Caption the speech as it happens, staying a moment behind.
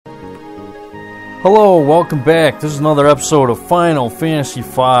Hello, welcome back. This is another episode of Final Fantasy V,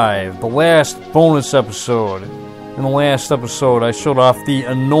 the last bonus episode. In the last episode, I showed off the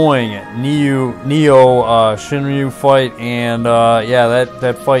annoying Neo Shinryu fight, and yeah,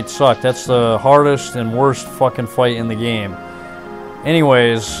 that fight sucked. That's the hardest and worst fucking fight in the game.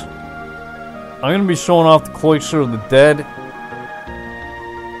 Anyways, I'm going to be showing off the Cloister of the Dead,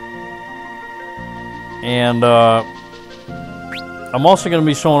 and I'm also going to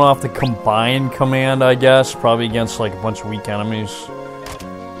be showing off the combined command, I guess, probably against like a bunch of weak enemies.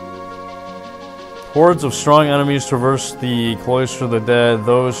 Hordes of strong enemies traverse the Cloister of the Dead.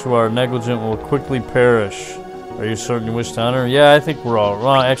 Those who are negligent will quickly perish. Are you certain you wish to enter? Yeah, I think we're all...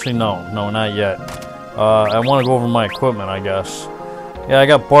 Well, actually, no, not yet. I want to go over my equipment, I guess. Yeah, I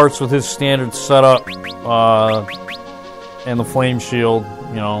got Bart's with his standard setup, and the flame shield,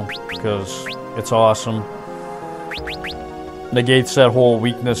 you know, because it's awesome. Negates that whole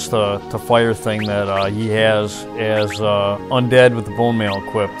weakness to fire thing that he has as undead with the bone mail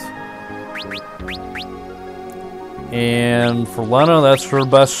equipped. And for Lena, that's her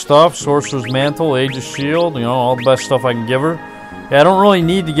best stuff. Sorcerer's Mantle, Aegis Shield, you know, all the best stuff I can give her. Yeah, I don't really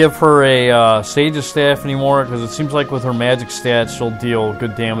need to give her a Sage's Staff anymore, because it seems like with her magic stats, she'll deal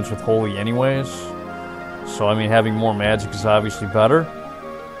good damage with Holy anyways. So, I mean, having more magic is obviously better.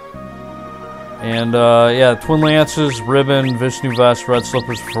 And, yeah, Twin Lances, Ribbon, Vishnu Vest, Red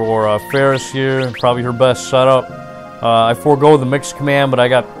Slippers for Ferris here. Probably her best setup. I forego the mixed command, but I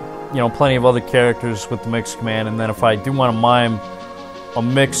got, you know, plenty of other characters with the mixed command. And then if I do want to mime a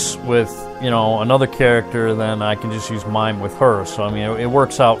mix with, you know, another character, then I can just use mime with her. So, I mean, it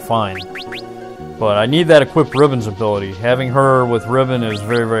works out fine. But I need that equip Ribbon's ability. Having her with Ribbon is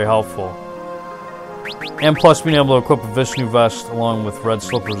very, very helpful. And plus being able to equip a Vishnu Vest along with Red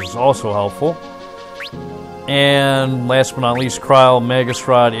Slippers is also helpful. And last but not least, Kryl, Magus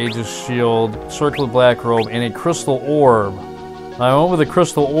Rod, Aegis Shield, Circlet Black Robe, and a Crystal Orb. I went with a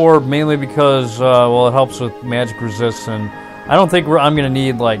Crystal Orb mainly because, well, it helps with magic resist, and I don't think I'm going to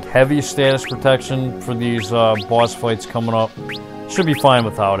need, like, heavy status protection for these boss fights coming up. Should be fine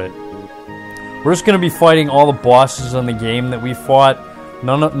without it. We're just going to be fighting all the bosses in the game that we fought.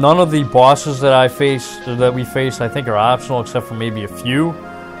 None of the bosses that we faced, I think, are optional, except for maybe a few.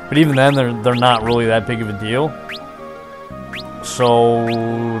 But even then, they're not really that big of a deal. So,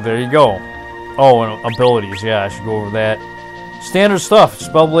 there you go. Oh, and abilities. Yeah, I should go over that. Standard stuff.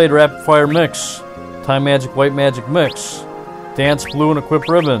 Spellblade, Rapid Fire Mix. Time Magic, White Magic Mix. Dance Blue and Equip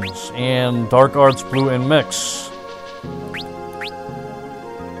Ribbons. And Dark Arts Blue and Mix.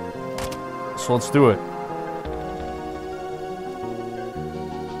 So, let's do it.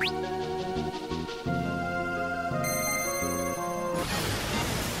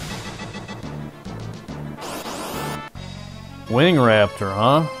 Wing Raptor,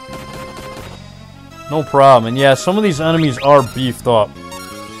 huh? No problem. And yeah, some of these enemies are beefed up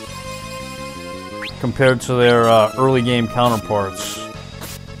compared to their early game counterparts.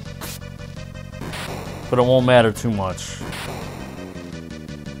 But it won't matter too much.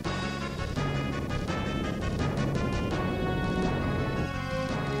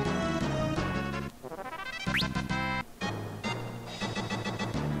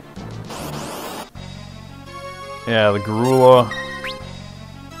 Yeah, the Garula.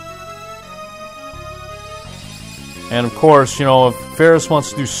 And of course, you know, if Ferris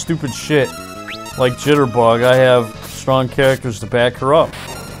wants to do stupid shit like Jitterbug, I have strong characters to back her up.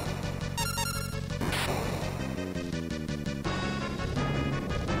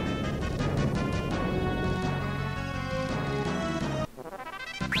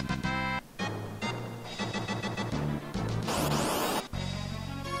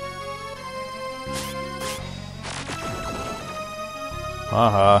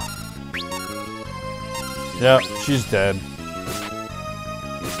 Haha. Yep, she's dead.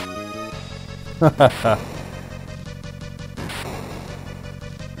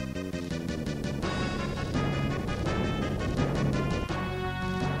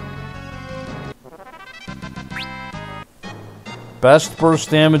 Best burst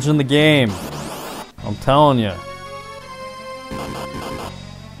damage in the game. I'm telling you.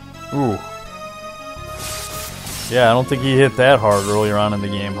 Ooh. Yeah, I don't think he hit that hard earlier on in the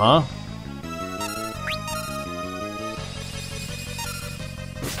game, huh?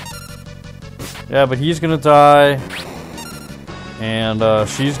 Yeah, but he's gonna die. And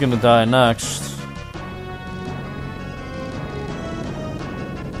she's gonna die next.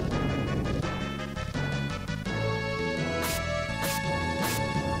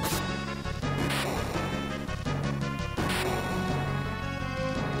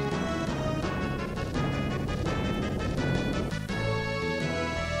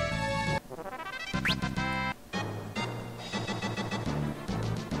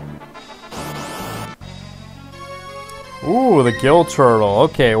 Ooh, the gill turtle.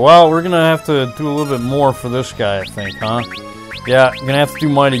 Okay, well, we're gonna have to do a little bit more for this guy, I think, huh? Yeah, gonna have to do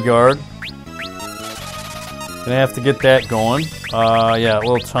Mighty Guard. Gonna have to get that going. Yeah, a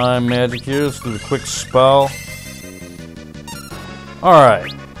little time magic here. Let's do the quick spell.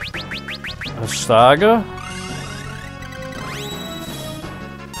 Alright. Astaga.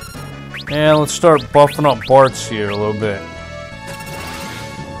 And let's start buffing up Bart's here a little bit.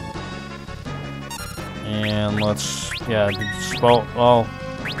 And let's, yeah, do spell, oh,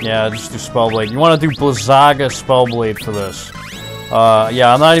 yeah, just do Spellblade. You want to do Blizzaga Spellblade for this.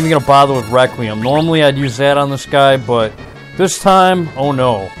 Yeah, I'm not even going to bother with Requiem. Normally I'd use that on this guy, but this time, oh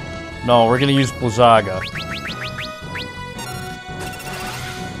no. No, we're going to use Blizzaga.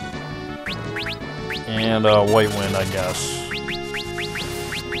 And White Wind, I guess.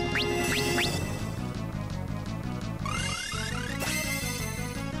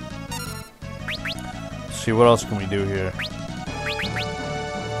 Let's see, what else can we do here?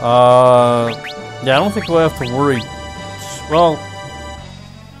 Yeah, I don't think we'll have to worry. Well,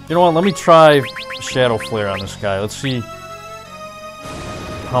 you know what? Let me try Shadow Flare on this guy. Let's see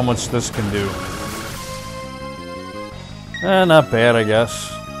how much this can do. Not bad, I guess.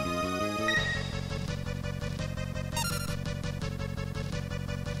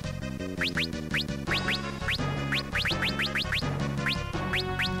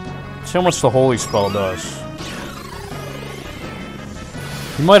 See how much the Holy Spell does.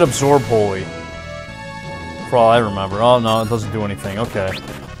 He might absorb Holy. For all I remember. Oh no, it doesn't do anything. Okay.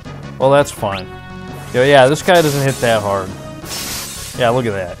 Well, that's fine. Yeah, this guy doesn't hit that hard. Yeah, look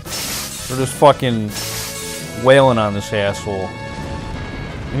at that. We're just fucking wailing on this asshole.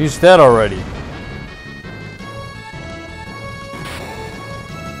 And he's dead already.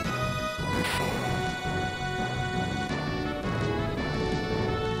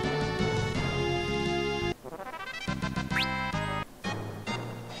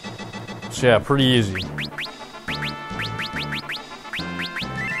 So yeah, pretty easy.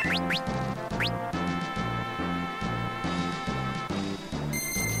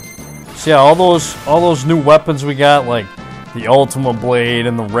 So yeah, all those new weapons we got, like the Ultima Blade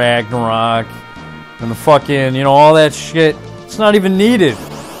and the Ragnarok and the fucking, you know, all that shit, it's not even needed.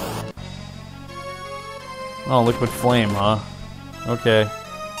 Oh, Liquid Flame, huh? Okay.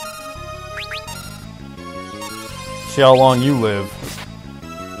 See how long you live.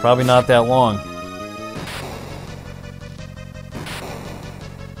 Probably not that long.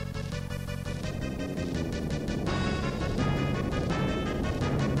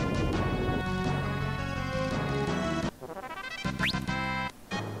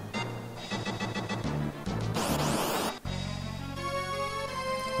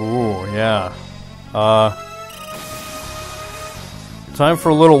 Ooh, yeah. Time for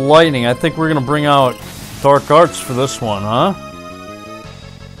a little lightning. I think we're gonna bring out Dark Arts for this one, huh?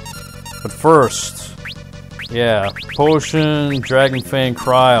 But first, yeah, Potion, Dragon Fang,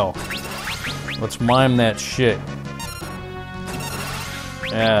 Cryo. Let's mime that shit.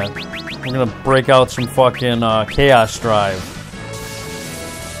 Yeah, we're gonna break out some fucking Chaos Drive.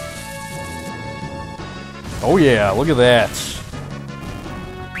 Oh yeah, look at that.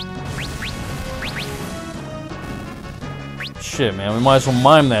 Shit, man, we might as well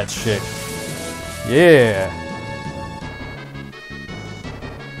mime that shit. Yeah.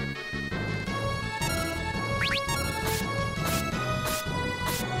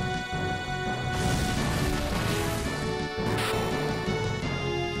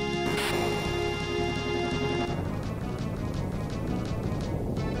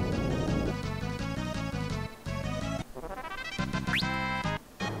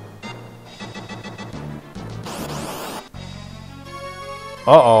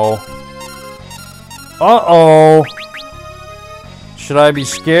 Uh-oh. Uh-oh. Should I be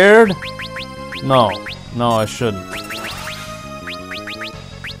scared? No. No, I shouldn't.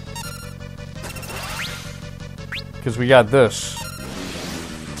 Because we got this.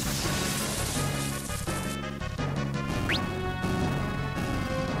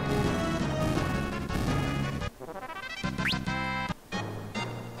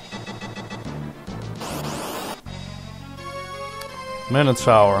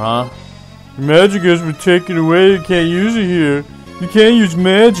 Minotaur, huh? Your magic has been taken away. You can't use it here. You can't use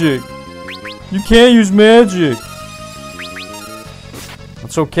magic. You can't use magic.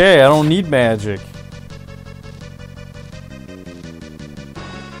 It's okay. I don't need magic.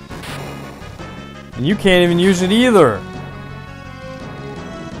 And you can't even use it either.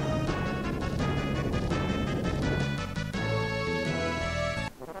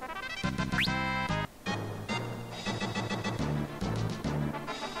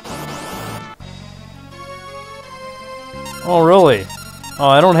 Oh, really? Oh,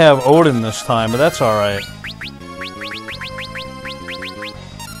 I don't have Odin this time, but that's alright.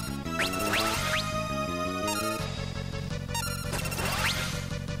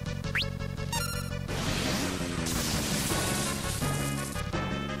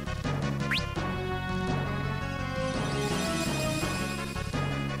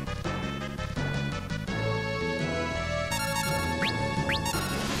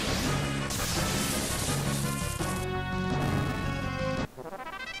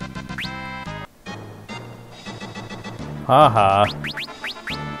 Haha.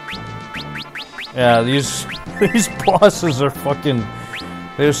 Yeah, these bosses are fucking...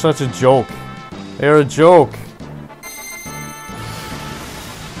 They're such a joke. They're a joke.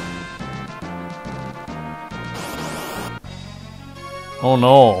 Oh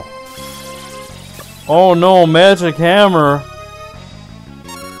no. Oh no, magic hammer.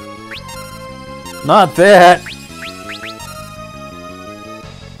 Not that.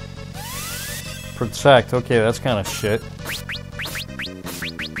 Protect. Okay, that's kind of shit.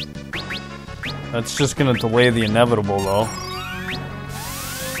 That's just gonna delay the inevitable, though.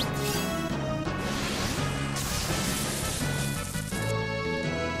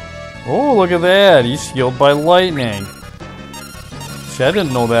 Oh, look at that! He's healed by lightning. See, I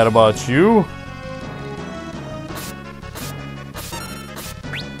didn't know that about you.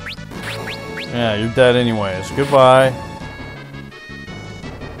 Yeah, you're dead anyways. Goodbye.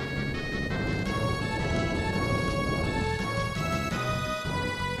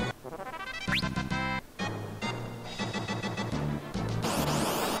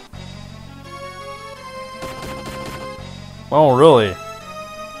 Oh, really?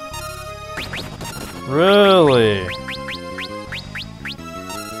 Really?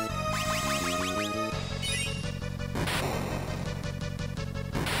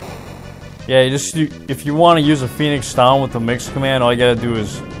 Yeah, if you want to use a Phoenix Down with the mix command, all you gotta do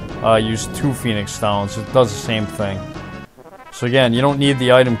is use 2 Phoenix Downs. It does the same thing. So again, you don't need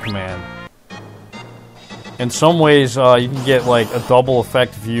the item command. In some ways, you can get like a double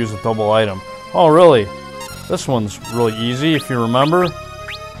effect if you use a double item. Oh, really? This one's really easy, if you remember.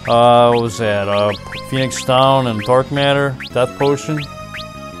 What was that? Phoenix Down and Dark Matter, Death Potion.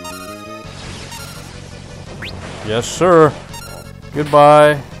 Yes, sir.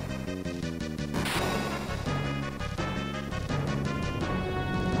 Goodbye.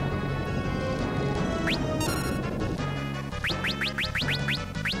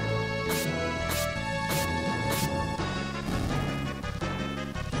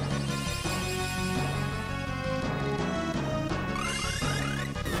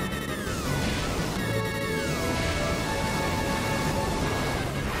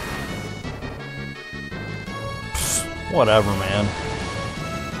 Whatever, man.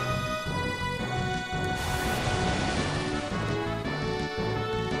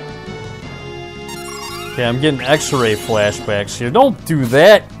 Okay, I'm getting X-ray flashbacks here. Don't do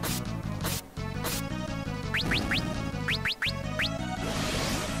that!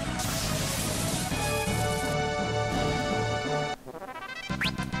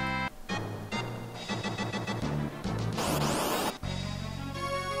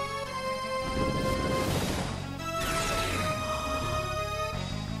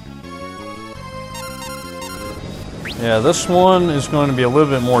 Yeah, this one is going to be a little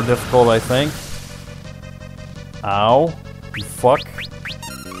bit more difficult, I think. Ow. You fuck.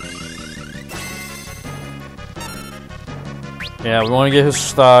 Yeah, we want to get his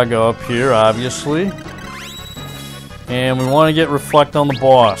Stog up here, obviously. And we want to get Reflect on the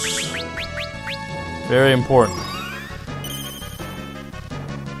boss. Very important.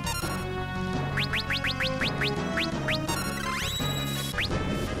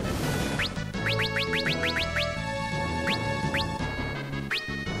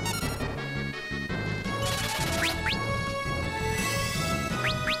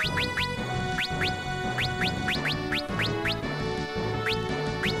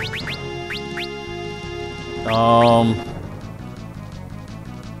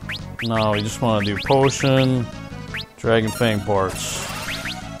 No, we just want to do Potion, Dragon Fang parts,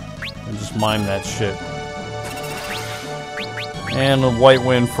 and just mime that shit. And a White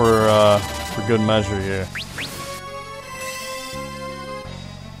Wind for good measure here.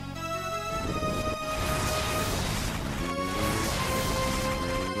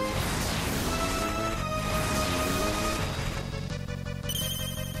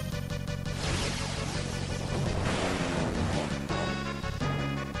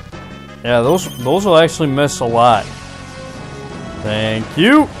 Yeah, those will actually miss a lot. Thank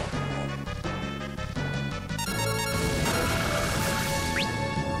you.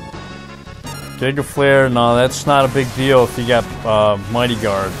 Giga Flare, no, that's not a big deal if you got Mighty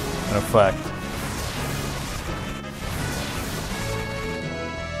Guard in effect.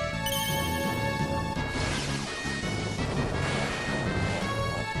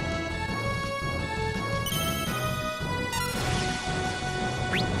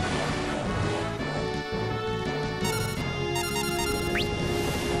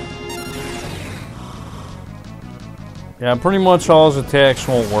 Yeah, pretty much all his attacks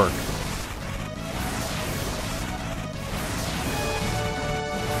won't work.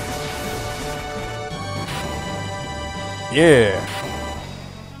 Yeah.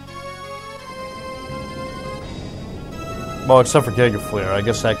 Well, except for Giga Flare. I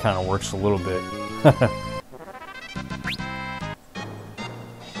guess that kind of works a little bit.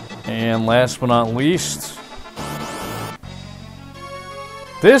 And last but not least,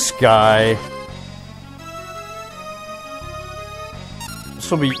 this guy. This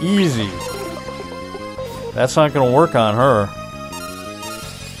will be easy. That's not going to work on her.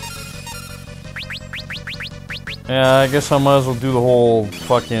 Yeah, I guess I might as well do the whole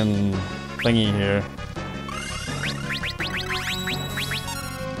fucking thingy here.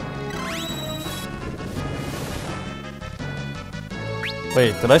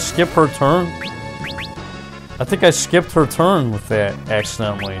 Wait, did I skip her turn? I think I skipped her turn with that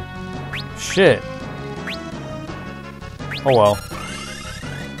accidentally. Shit. Oh well.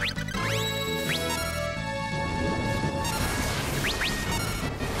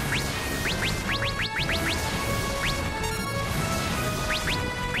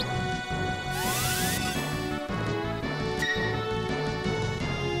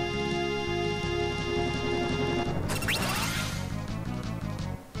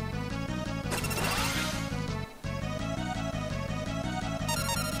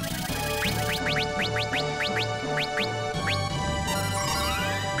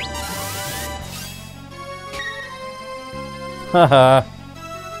 Haha.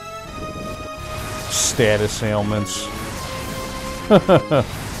 Status ailments.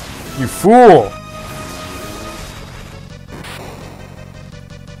 You fool!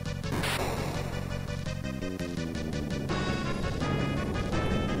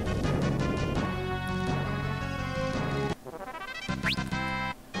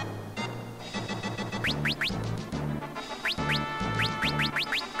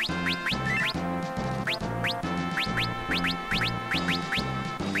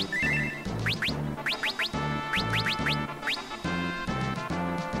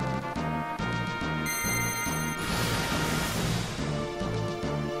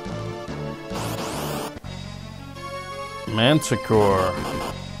 Manticore.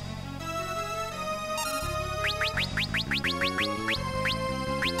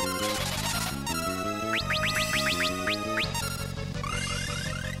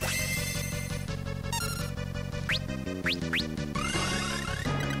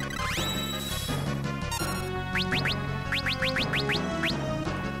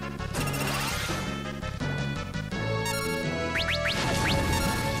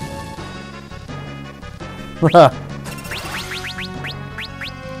 Haha.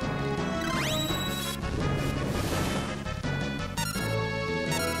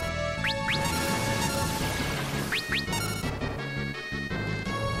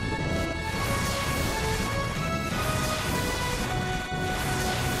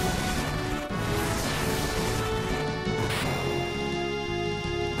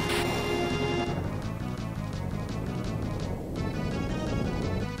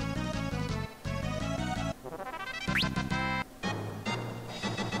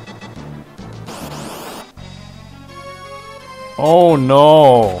 Oh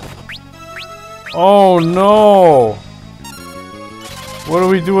no! Oh no! What do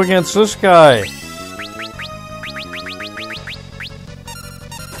we do against this guy? I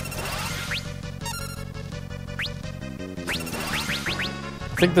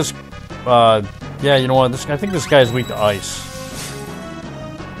think this, yeah, you know what? I think this guy's weak to ice.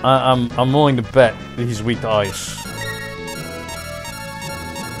 I'm willing to bet that he's weak to ice.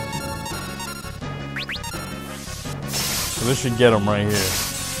 So this should get him right here.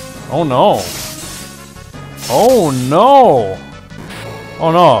 Oh no! Oh no!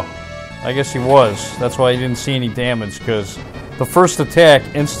 Oh no! I guess he was. That's why he didn't see any damage, because the first attack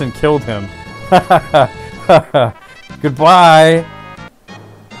instant killed him. Goodbye!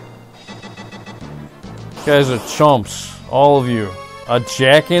 You guys are chumps. All of you. A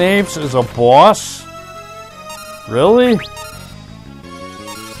Jackanapes is a boss? Really?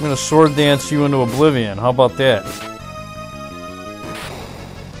 I'm gonna sword dance you into oblivion. How about that?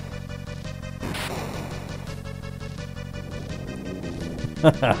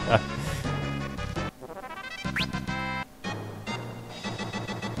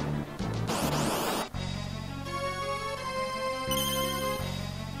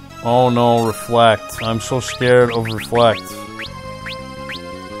 Oh no, reflect. I'm so scared of reflect.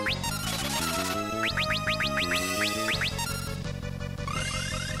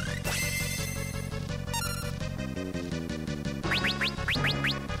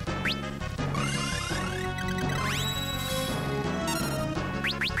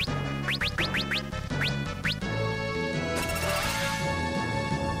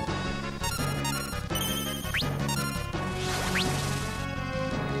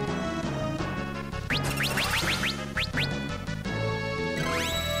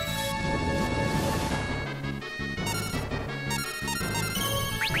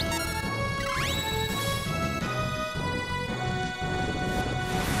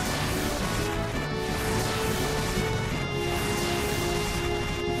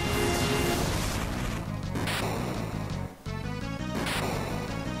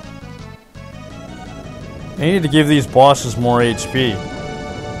 They need to give these bosses more HP.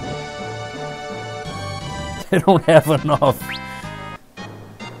 They don't have enough.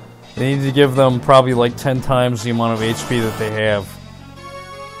 They need to give them probably like 10 times the amount of HP that they have.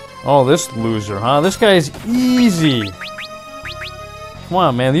 Oh, this loser, huh? This guy's easy. Come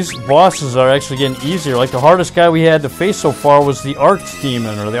on, man. These bosses are actually getting easier. Like, the hardest guy we had to face so far was the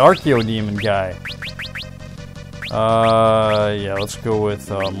Archdemon, or the Archaeodemon guy. Yeah, let's go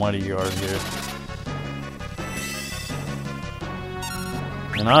with Mighty Guard here.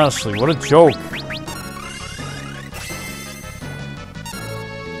 And honestly, what a joke.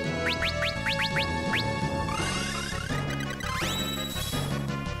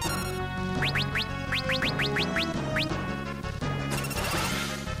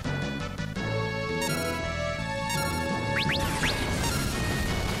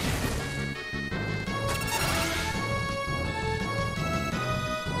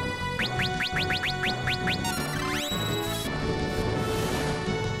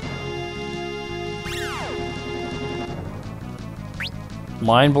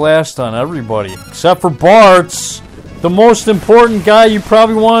 Mind Blast on everybody. Except for Bart's. The most important guy you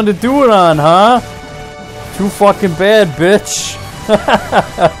probably wanted to do it on, huh? Too fucking bad, bitch.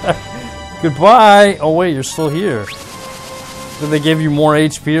 Goodbye. Oh, wait, you're still here. Did they give you more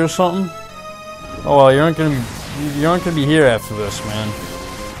HP or something? Oh, well, you aren't gonna be here after this, man.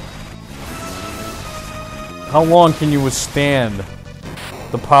 How long can you withstand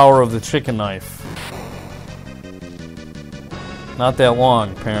the power of the chicken knife? Not that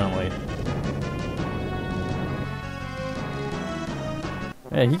long, apparently.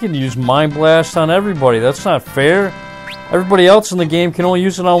 Yeah, he can use Mind Blast on everybody. That's not fair. Everybody else in the game can only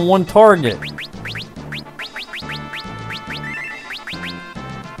use it on one target.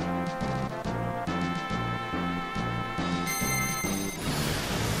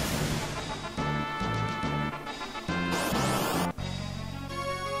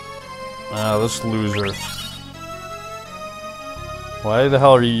 Ah, this loser. Why the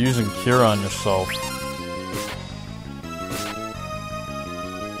hell are you using Cure on yourself?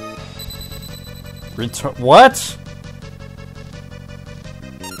 Return. What?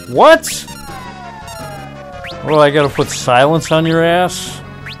 What? What, I gotta put silence on your ass?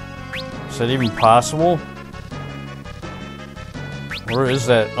 Is that even possible? Where is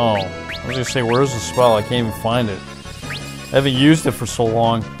that? Oh. I was gonna say, where's the spell? I can't even find it. I haven't used it for so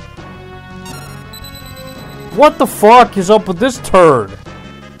long. What the fuck is up with this turd?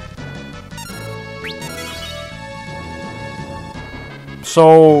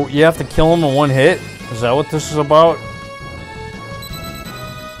 So, you have to kill him in one hit? Is that what this is about?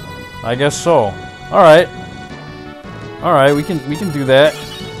 I guess so. Alright. Alright, we can do that.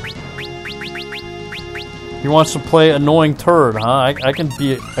 He wants to play annoying turd, huh? I can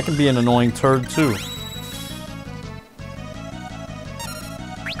be an annoying turd too.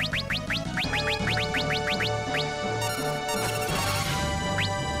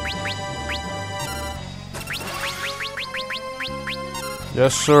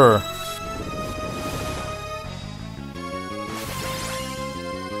 Yes, sir.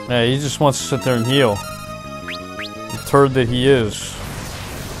 Yeah, he just wants to sit there and heal. The turd that he is.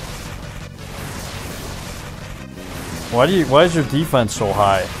 Why is your defense so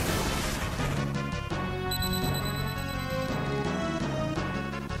high?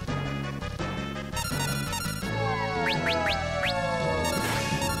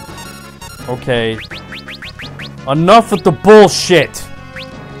 Okay. Enough with the bullshit!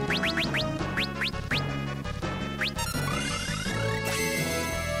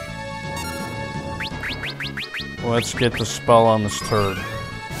 Let's get the spell on this turd.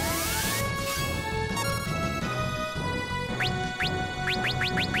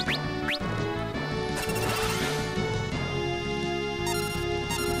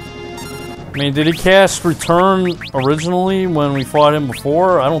 I mean, did he cast Return originally when we fought him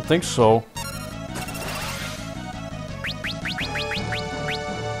before? I don't think so.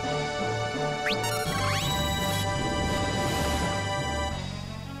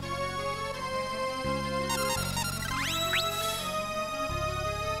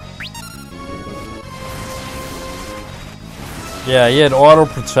 Yeah, he had auto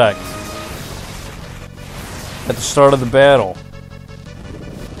protect at the start of the battle.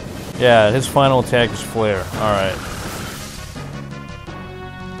 Yeah, his final attack is flare. Alright.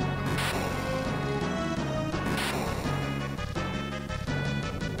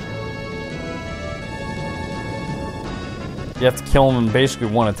 You have to kill him in basically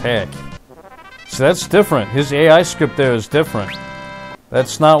one attack. So that's different. His AI script there is different.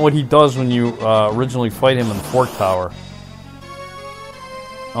 That's not what he does when you originally fight him in the Fork Tower.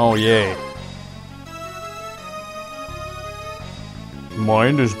 Oh, yay.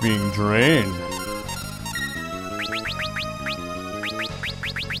 Mind is being drained.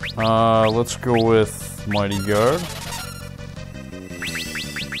 Let's go with Mighty Guard.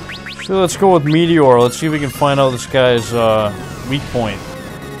 So let's go with Meteor. Let's see if we can find out this guy's weak point.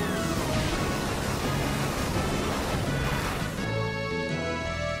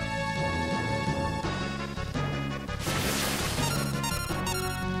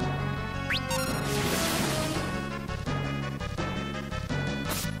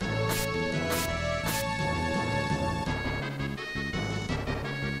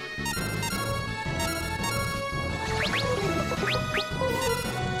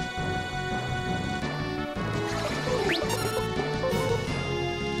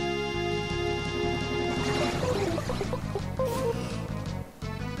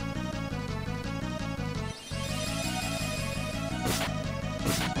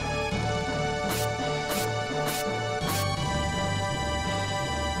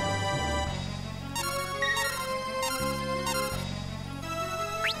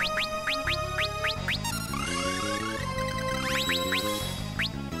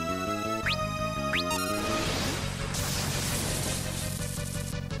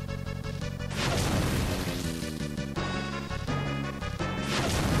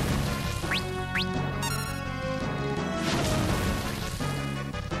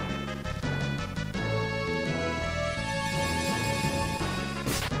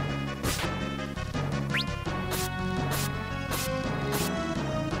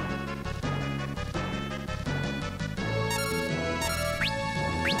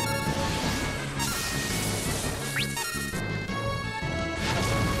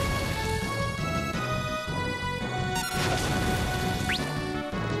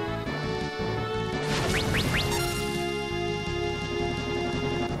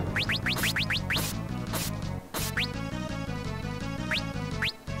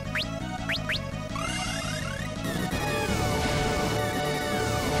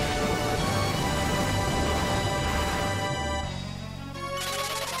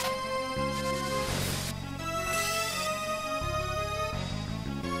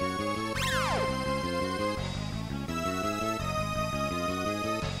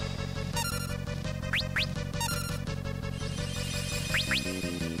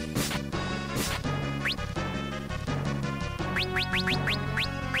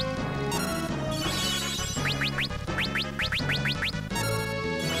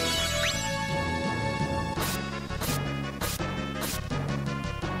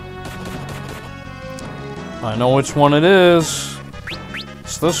 I know which one it is.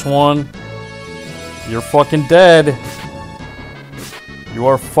 It's this one. You're fucking dead. You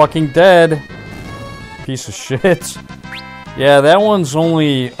are fucking dead. Piece of shit. Yeah, that one's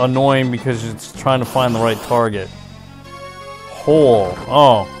only annoying because it's trying to find the right target. Hole.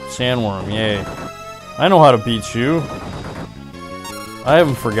 Oh, sandworm, yay. I know how to beat you. I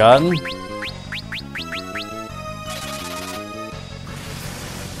haven't forgotten.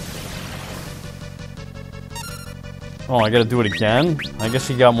 Oh, I gotta do it again? I guess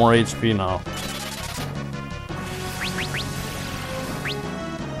he got more HP now.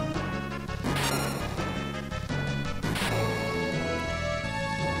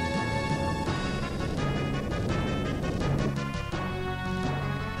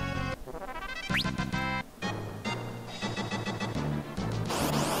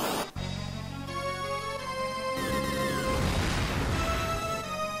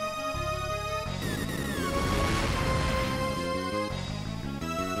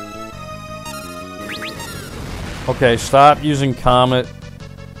 Okay, stop using Comet.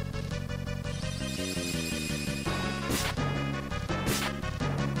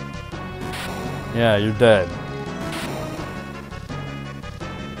 Yeah, you're dead.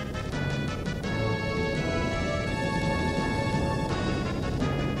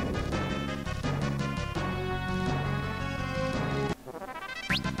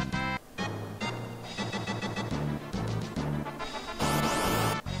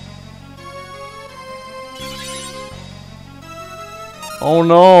 Oh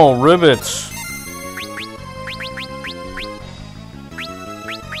no, rivets.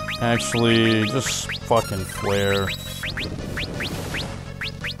 Actually, just fucking flare.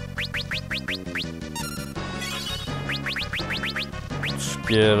 Let's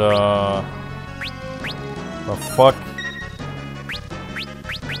get, the fuck?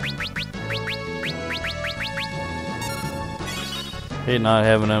 Hate not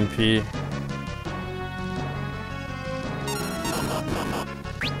having MP.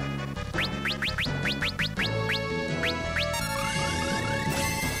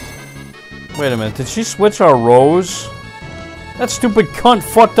 Wait a minute, did she switch our rows? That stupid cunt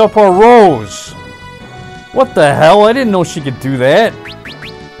fucked up our rows! What the hell? I didn't know she could do that.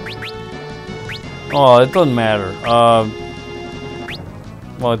 Oh, it doesn't matter.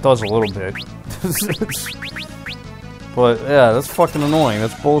 Well, it does a little bit. But, yeah, that's fucking annoying.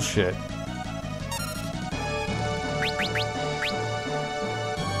 That's bullshit.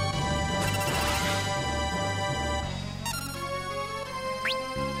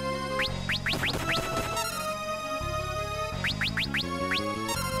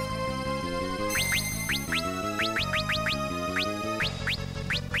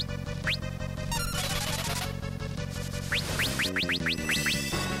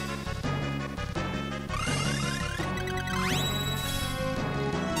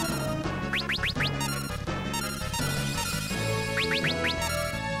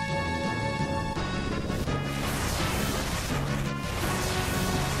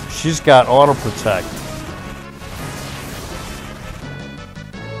 She's got auto protect.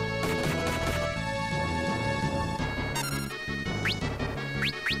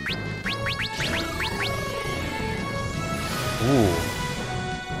 Ooh.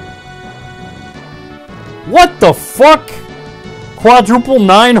 What the fuck? Quadruple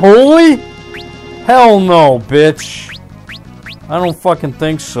 9 holy? Hell no, bitch. I don't fucking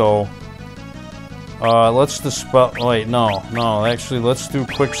think so. Let's dispel. Wait, no. Actually, let's do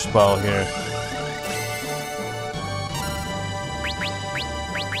quick spell here.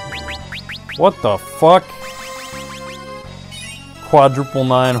 What the fuck? Quadruple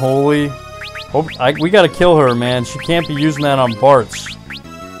 9 holy. Oh, we gotta kill her, man. She can't be using that on Bart's.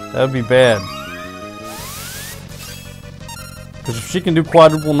 That would be bad. Because if she can do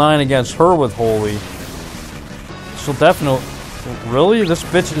quadruple 9 against her with holy, she'll definitely. Really? This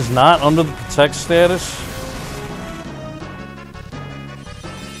bitch is not under the protect status?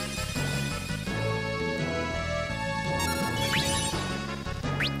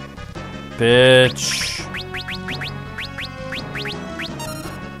 Bitch.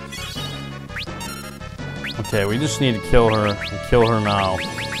 Okay, we just need to kill her and kill her now.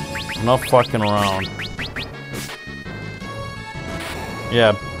 Enough fucking around.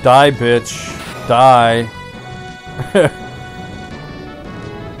 Yeah, die, bitch. Die.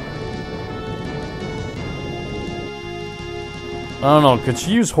 I don't know, could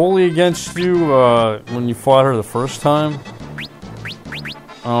she use holy against you when you fought her the first time?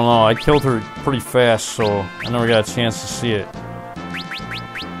 I don't know, I killed her pretty fast, so I never got a chance to see it.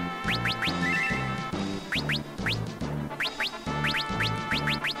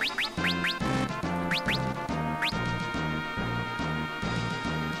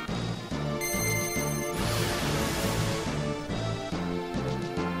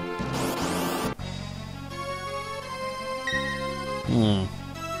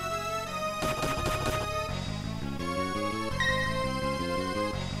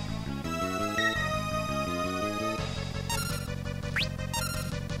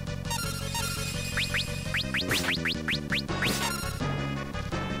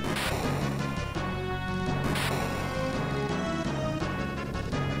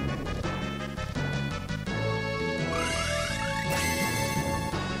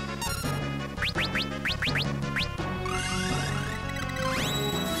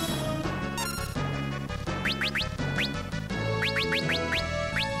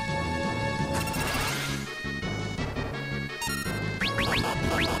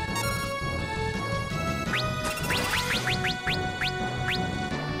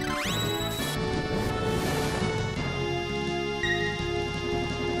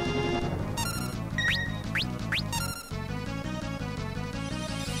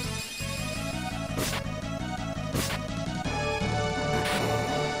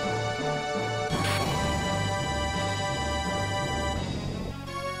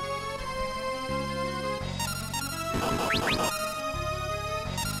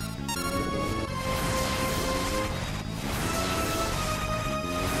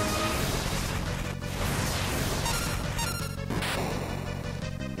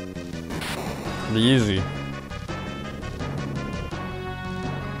 Pretty easy.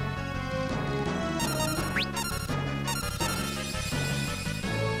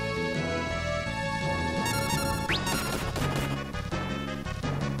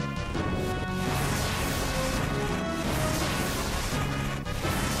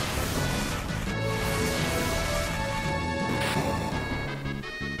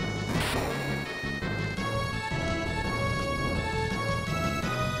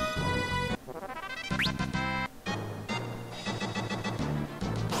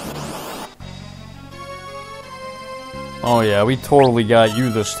 Oh yeah, we totally got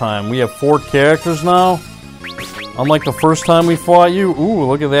you this time. We have 4 characters now. Unlike the first time we fought you. Ooh,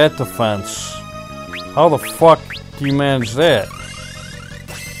 look at that defense. How the fuck do you manage that?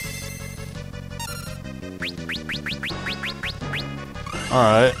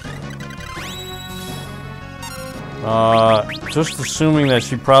 Alright. Just assuming that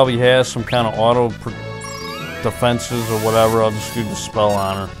she probably has some kind of auto defenses or whatever, I'll just do the spell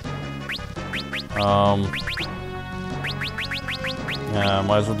on her. Yeah,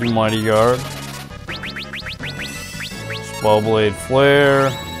 might as well do Mighty Guard. Spellblade Flare.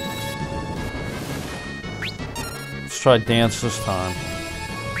 Let's try Dance this time.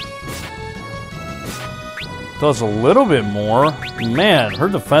 Does a little bit more. Man, her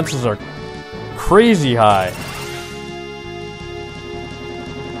defenses are crazy high.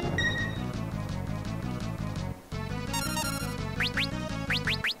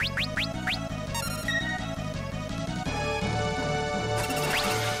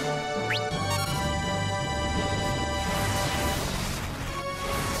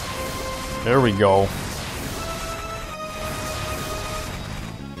 There we go.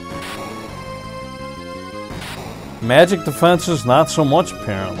 Magic defenses, not so much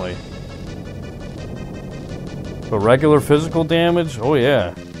apparently. But regular physical damage, oh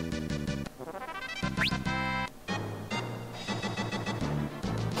yeah.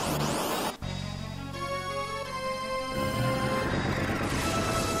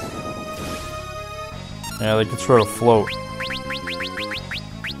 Yeah, they can sort of float.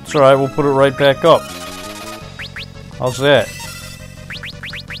 It's alright, we'll put it right back up. How's that?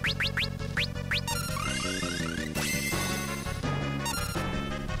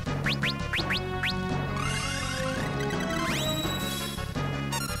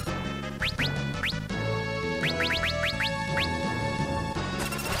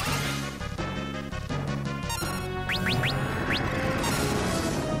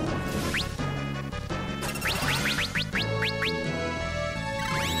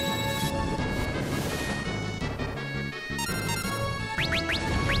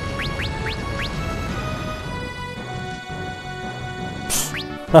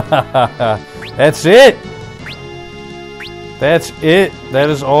 That's it. That's it. That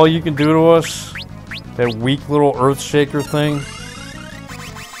is all you can do to us. That weak little Earthshaker thing.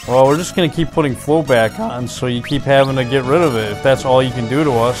 Well, we're just gonna keep putting flow back on, so you keep having to get rid of it if that's all you can do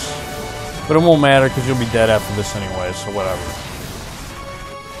to us. But it won't matter because you'll be dead after this anyway, so whatever.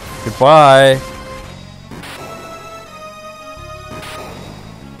 Goodbye.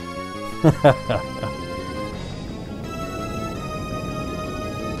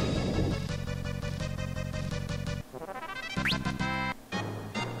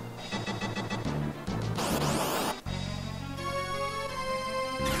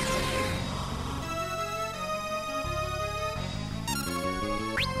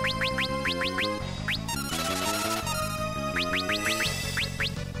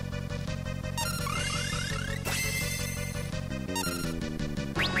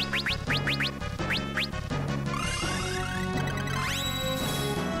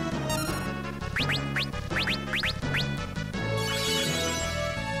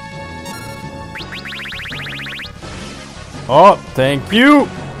 Oh, thank you!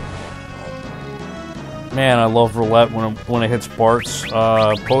 Man, I love roulette when it hits Bart's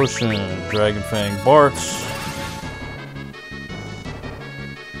potion. Dragon Fang Bart's.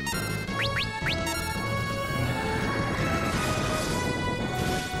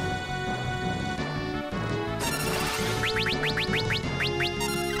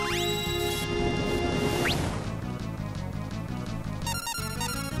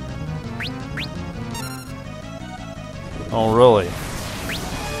 Oh, really?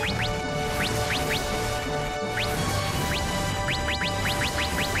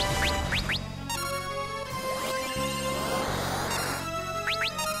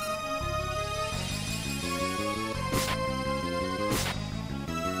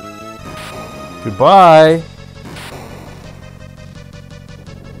 Goodbye.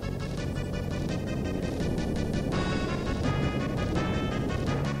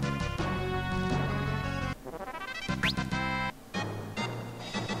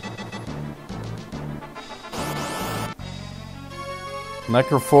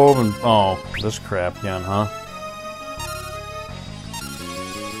 Necrophobe and... oh, this crap again, huh?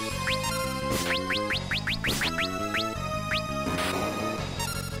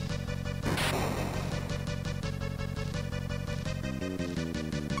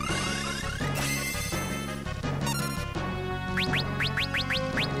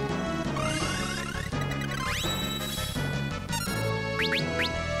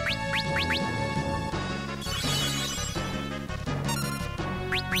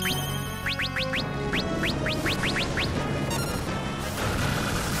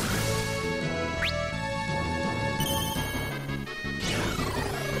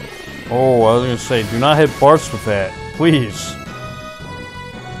 Oh, I was gonna say, do not hit Bart's with that. Please.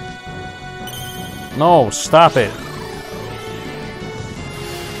 No, stop it.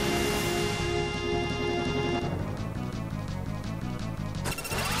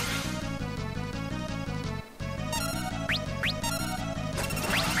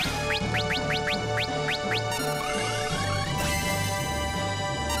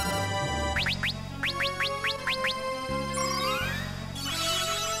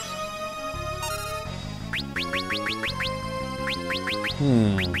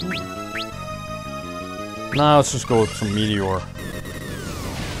 Now let's just go with some Meteor.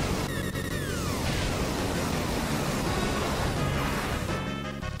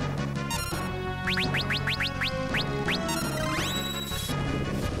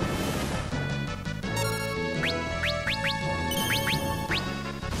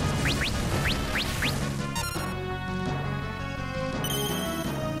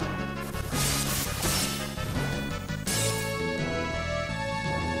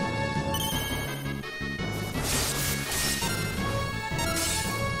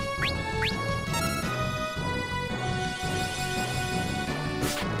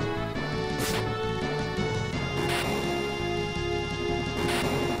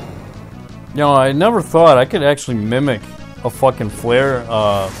 You know, I never thought I could actually mimic a fucking flare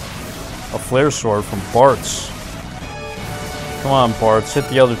sword from Bart's. Come on, Bart's, hit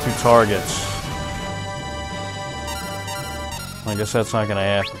the other two targets. I guess that's not gonna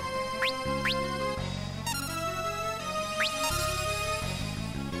happen.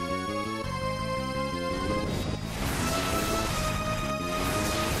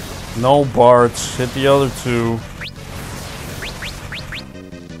 No, Bart's, hit the other two.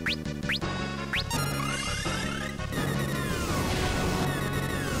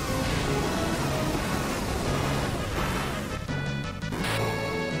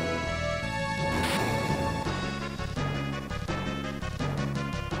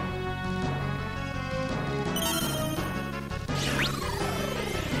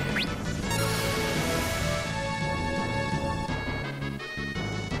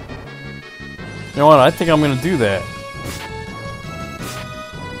 You know what? I think I'm gonna do that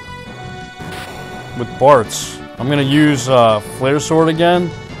with Bart's. I'm gonna use Flare Sword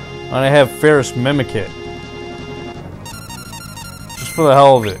again, and I have Ferris mimic it, just for the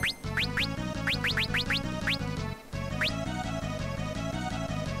hell of it.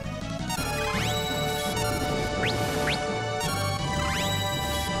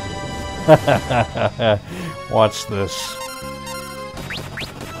 Watch this.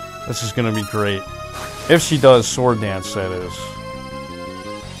 This is gonna be great. If she does sword dance, that is.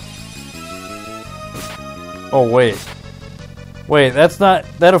 Oh, wait. Wait, that's not...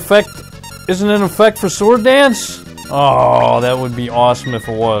 That effect... Isn't an effect for sword dance? Oh, that would be awesome if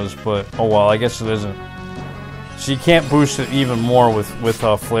it was, but... Oh, well, I guess it isn't. So you can't boost it even more with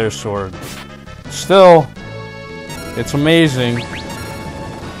Flare Sword. Still, it's amazing.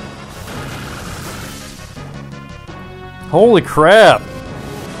 Holy crap!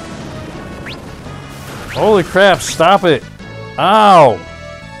 Holy crap, stop it! Ow!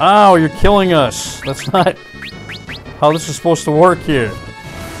 Ow, you're killing us! That's not how this is supposed to work here.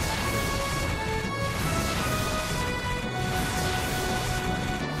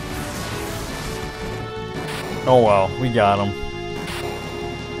 Oh well, we got him.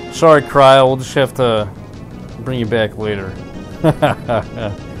 Sorry, Cryo, we'll just have to bring you back later.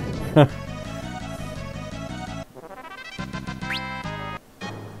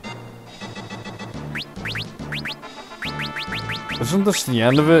 Isn't this the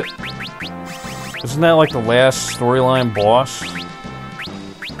end of it? Isn't that like the last storyline boss?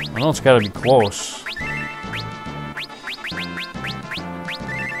 I know it's gotta be close.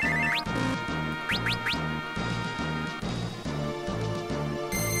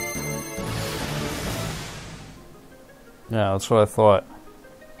 Yeah, that's what I thought.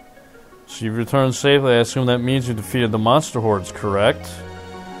 So you've returned safely. I assume that means you defeated the monster hordes, correct?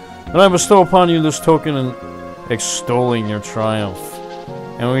 And I bestow upon you this token and extolling your triumph.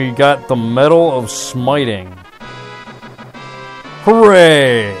 And we got the Medal of Smiting.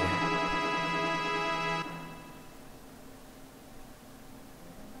 Hooray!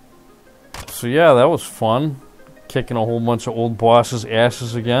 So yeah, that was fun. Kicking a whole bunch of old bosses'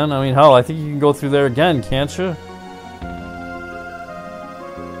 asses again. I mean, hell, I think you can go through there again, can't you?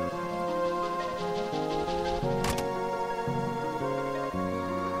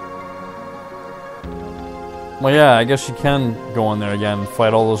 Well, yeah, I guess you can go in there again and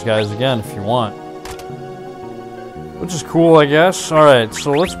fight all those guys again if you want. Which is cool, I guess. Alright, so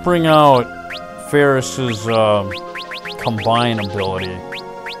let's bring out Ferris's Combine ability.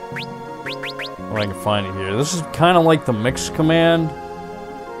 If I can find it here. This is kind of like the mix command.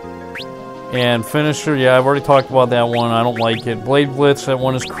 And finisher, yeah, I've already talked about that one. I don't like it. Blade Blitz, that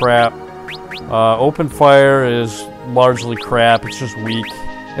one is crap. Open Fire is largely crap. It's just weak.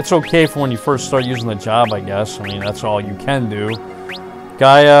 It's okay for when you first start using the job, I guess. I mean, that's all you can do.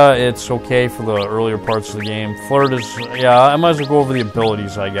 Gaia, it's okay for the earlier parts of the game. Flirt is, yeah, I might as well go over the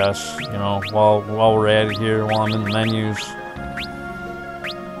abilities, I guess. You know, while we're at it here, while I'm in the menus.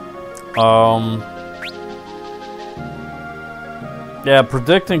 Yeah,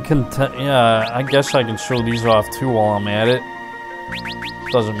 predict and content. Yeah, I guess I can show these off too while I'm at it.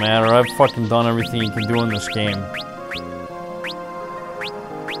 Doesn't matter. I've fucking done everything you can do in this game.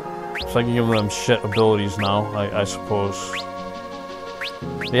 So I can give them shit abilities now, I suppose.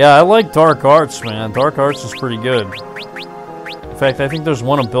 Yeah, I like Dark Arts, man. Dark Arts is pretty good. In fact, I think there's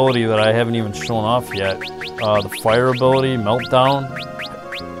one ability that I haven't even shown off yet. The fire ability, Meltdown.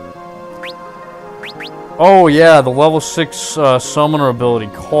 Oh yeah, the level 6 summoner ability,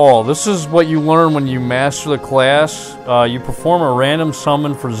 Call. This is what you learn when you master the class. You perform a random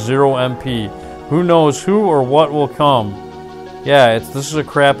summon for 0 MP. Who knows who or what will come? Yeah, this is a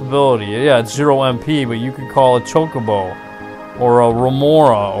crap ability. Yeah, it's 0 MP, but you could call a Chocobo, or a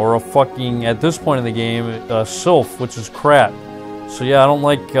Remora, or a fucking, at this point in the game, a Sylph, which is crap. So yeah, I don't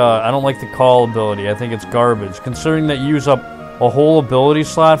like the Call ability. I think it's garbage. Considering that you use up a whole ability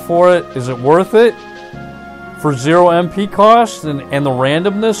slot for it, is it worth it? For 0 MP cost and the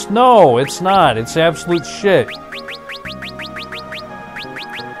randomness? No, it's not. It's absolute shit.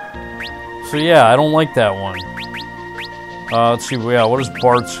 So yeah, I don't like that one. Let's see, yeah, what does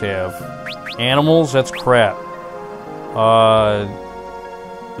Bart's have? Animals? That's crap.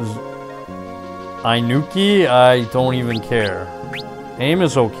 Ainuki? I don't even care. Aim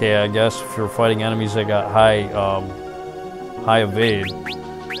is okay, I guess, if you're fighting enemies that got high evade.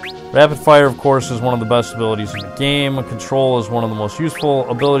 Rapid Fire, of course, is one of the best abilities in the game. Control is one of the most useful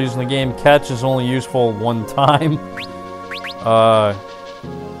abilities in the game. Catch is only useful one time.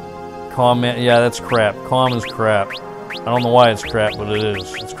 Calm, yeah, that's crap. Calm is crap. I don't know why it's crap, but it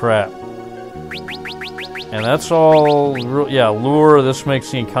is. It's crap. And that's all. Yeah, Lure. This makes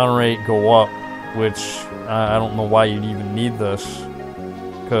the encounter rate go up, which I don't know why you'd even need this,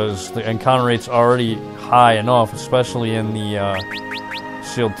 because the encounter rate's already high enough, especially in the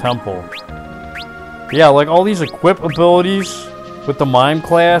Sealed Temple. Yeah, like all these equip abilities with the Mime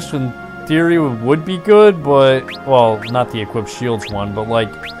class in theory would be good, but, well, not the equip shields one, but like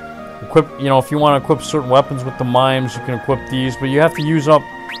equip, you know, if you want to equip certain weapons with the Mimes, you can equip these, but you have to use up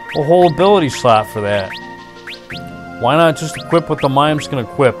a whole ability slot for that. Why not just equip what the Mimes can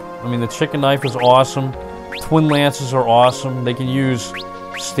equip? I mean, the Chicken Knife is awesome. Twin Lances are awesome. They can use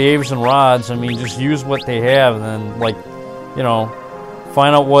staves and rods. I mean, just use what they have, and then, like, you know,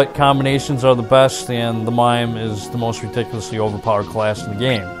 find out what combinations are the best, and the Mime is the most ridiculously overpowered class in the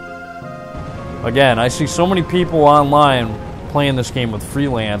game. Again, I see so many people online playing this game with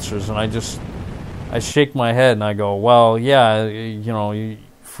freelancers, and I shake my head and I go, well, yeah, you know,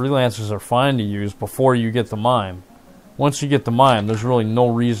 freelancers are fine to use before you get the Mime. Once you get the Mime, there's really no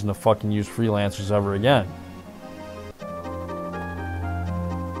reason to fucking use freelancers ever again.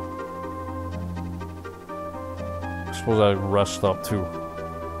 I suppose I rest up too.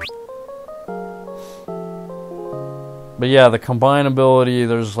 But yeah, the combine ability,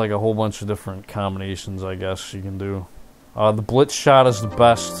 there's like a whole bunch of different combinations, I guess, you can do. The Blitz Shot is the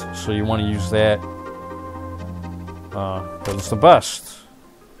best, so you want to use that. Because it's the best.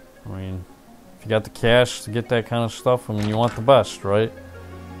 I mean, if you got the cash to get that kind of stuff, I mean, you want the best, right?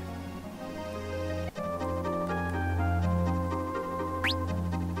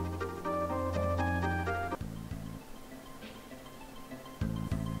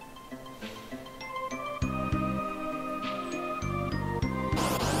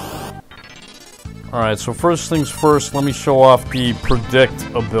 Alright, so first things first, let me show off the Predict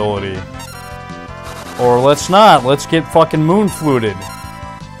ability. Or let's not, let's get fucking moon fluted.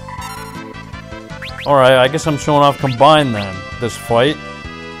 Alright, I guess I'm showing off Combine then, this fight.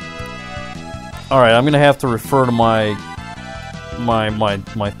 Alright, I'm gonna have to refer to my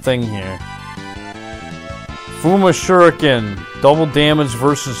thing here. Fuma Shuriken, double damage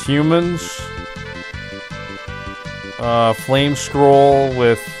versus humans. Flame Scroll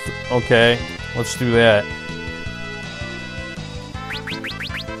with, okay. Let's do that.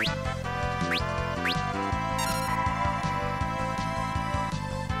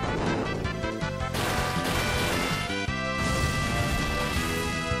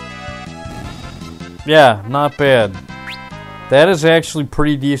 Yeah, not bad. That is actually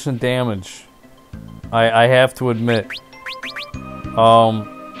pretty decent damage. I have to admit.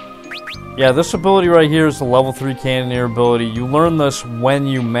 Yeah, this ability right here is the level 3 Cannoneer ability. You learn this when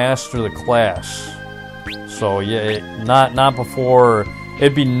you master the class. So yeah, not before.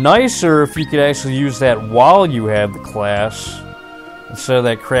 It'd be nicer if you could actually use that while you have the class, instead of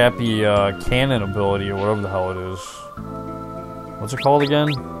that crappy cannon ability or whatever the hell it is. What's it called again?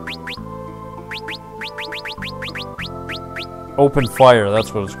 Open fire,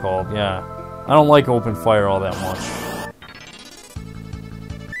 that's what it's called, yeah. I don't like open fire all that much.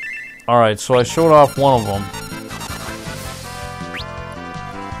 Alright, so I showed off one of them.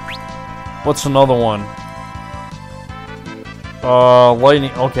 What's another one?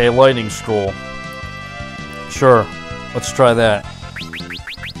 Lightning, okay, lightning scroll. Sure, let's try that.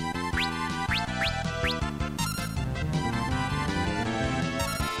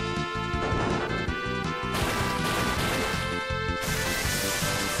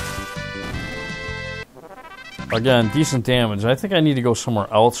 Again, decent damage. I think I need to go somewhere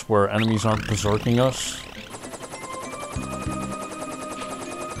else where enemies aren't berserking us.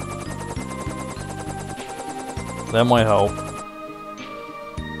 That might help.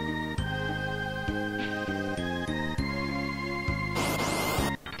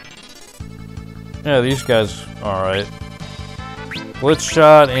 Yeah, these guys, alright. Blitz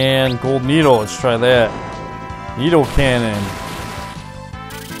shot and gold needle, let's try that. Needle cannon.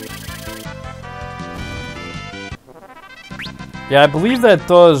 Yeah, I believe that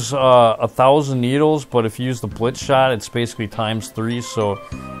does 1,000 needles, but if you use the blitz shot, it's basically times 3, so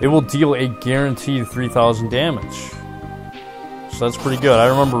it will deal a guaranteed 3,000 damage. So that's pretty good. I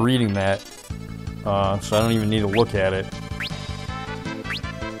remember reading that, so I don't even need to look at it.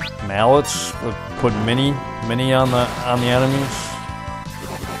 Mallets, put mini on the enemies,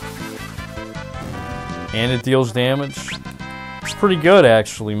 and it deals damage. It's pretty good,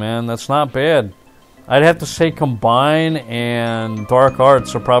 actually, man. That's not bad. I'd have to say Combine and Dark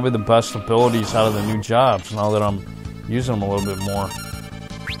Arts are probably the best abilities out of the new jobs, now that I'm using them a little bit more.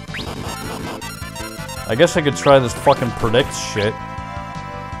 I guess I could try this fucking Predict shit.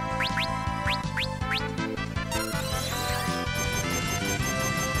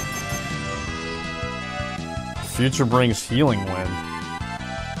 Future brings Healing Wind.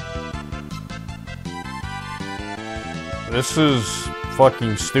 This is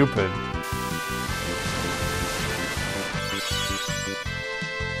fucking stupid.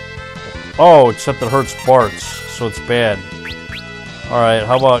 Oh, except it hurts Barts, so it's bad. Alright,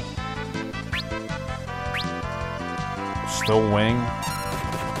 how about... Still Wing?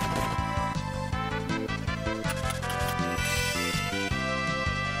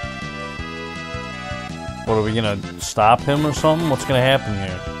 What, are we gonna stop him or something? What's gonna happen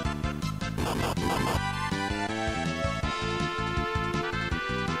here?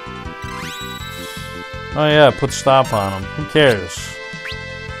 Oh yeah, put stop on him. Who cares?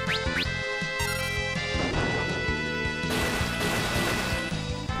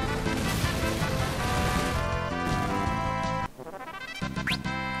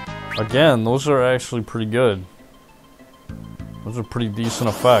 Again, those are actually pretty good. Those are pretty decent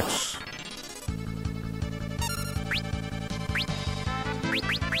effects.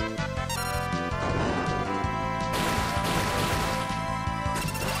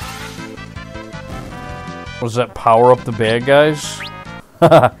 What does that power up the bad guys?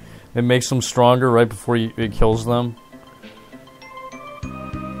 It makes them stronger right before it kills them.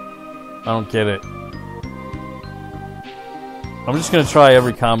 I don't get it. I'm just gonna try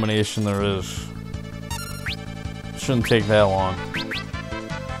every combination there is. Shouldn't take that long.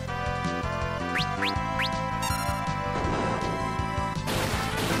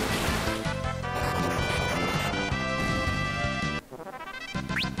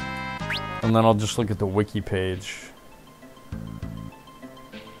 And then I'll just look at the wiki page.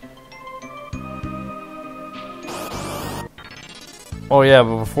 Oh yeah,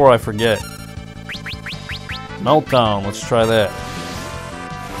 but before I forget. Meltdown, let's try that.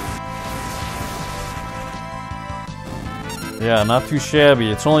 Yeah, not too shabby.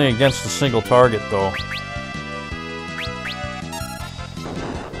 It's only against a single target though.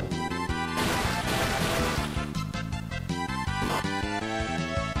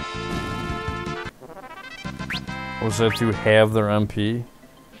 What does that do? Halve their MP?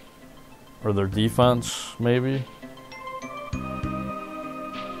 Or their defense, maybe?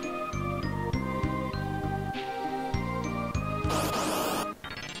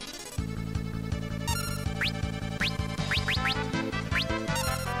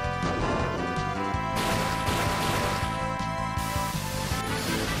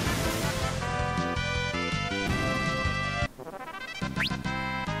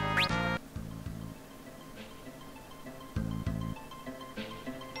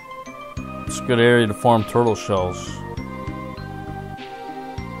 good area to farm turtle shells.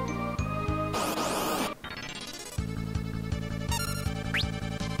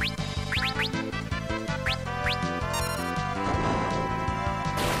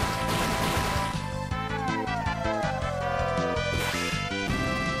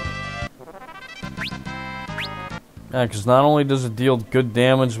 Yeah, because not only does it deal good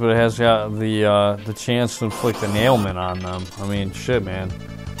damage, but it has the chance to inflict an ailment on them. I mean, shit, man.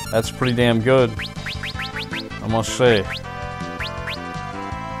 That's pretty damn good, I must say.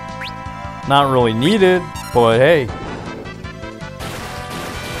 Not really needed, but hey.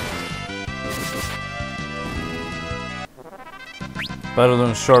 Better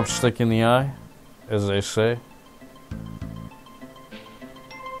than a sharp stick in the eye, as they say.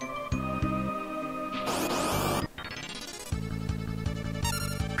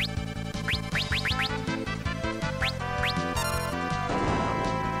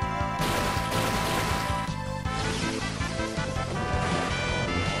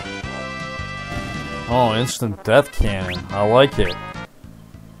 Oh, instant death cannon. I like it.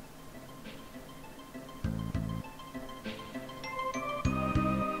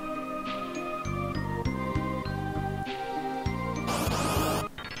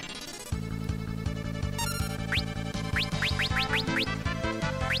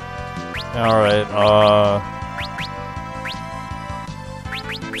 Alright,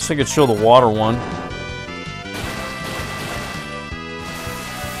 guess I could show the water one.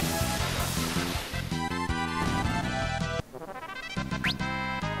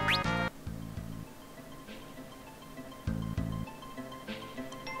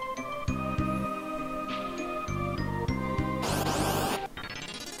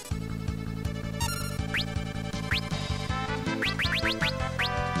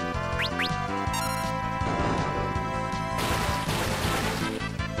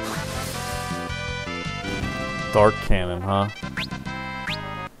 Dark cannon, huh?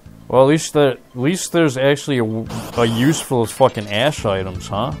 Well, at least there's actually a use for those fucking ash items,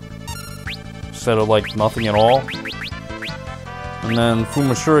 huh? Instead of like nothing at all. And then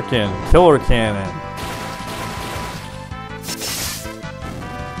Fuma Shuriken, Killer Cannon.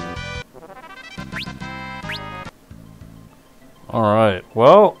 Alright,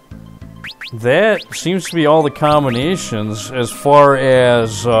 well, that seems to be all the combinations as far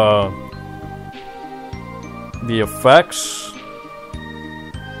as the effects.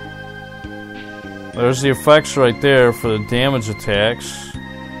 There's the effects right there for the damage attacks.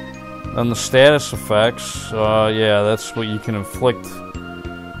 And the status effects, yeah, that's what you can inflict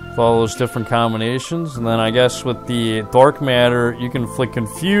with all those different combinations. And then I guess with the dark matter, you can inflict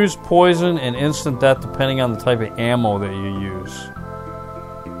confused, poison, and instant death depending on the type of ammo that you use.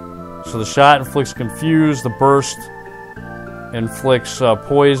 So the shot inflicts confused, the burst inflicts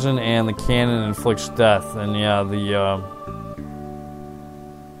poison, and the cannon inflicts death. And yeah, the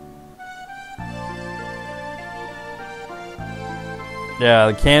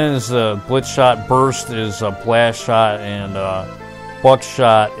cannon is a blitz shot, burst is a blast shot, and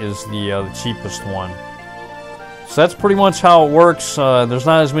buckshot is the cheapest one. So that's pretty much how it works. There's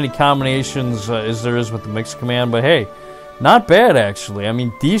not as many combinations as there is with the mix command, but hey, not bad actually. I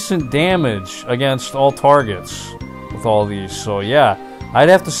mean, decent damage against all targets with all these. So yeah, I'd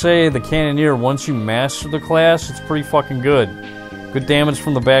have to say the Cannoneer, once you master the class, it's pretty fucking good. Good damage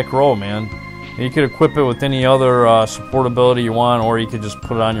from the back row, man. And you could equip it with any other support ability you want, or you could just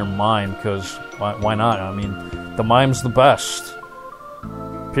put it on your mime, because why not? I mean, the mime's the best.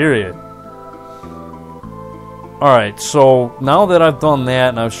 Period. Alright, so now that I've done that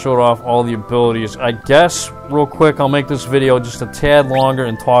and I've showed off all the abilities, I guess, real quick, I'll make this video just a tad longer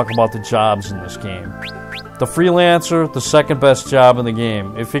and talk about the jobs in this game. The Freelancer, the second best job in the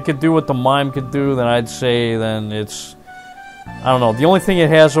game. If it could do what the Mime could do, then I'd say then it's... I don't know. The only thing it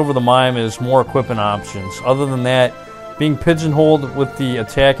has over the Mime is more equipment options. Other than that, being pigeonholed with the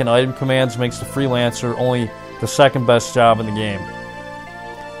attack and item commands makes the Freelancer only the second best job in the game.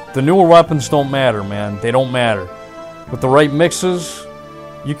 The newer weapons don't matter, man. They don't matter. With the right mixes,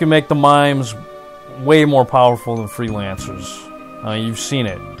 you can make the Mimes way more powerful than Freelancers. You've seen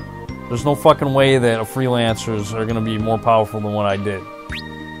it. There's no fucking way that Freelancers are going to be more powerful than what I did.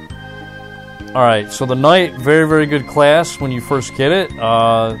 Alright, so the Knight, very, very good class when you first get it.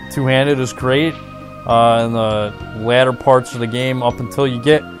 Two-handed is great in the latter parts of the game up until you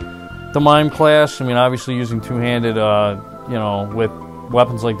get the Mime class. I mean, obviously using two-handed, you know, with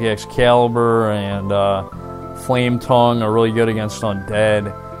weapons like the Excalibur and Flame Tongue are really good against undead.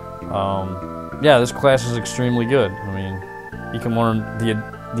 Yeah, this class is extremely good. I mean, you can learn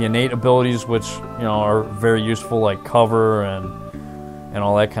the innate abilities, which, you know, are very useful, like cover and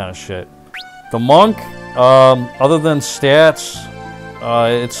all that kind of shit. The Monk, other than stats,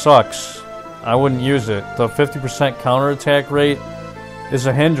 it sucks. I wouldn't use it. The 50% counterattack rate is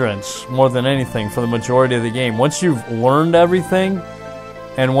a hindrance more than anything for the majority of the game. Once you've learned everything,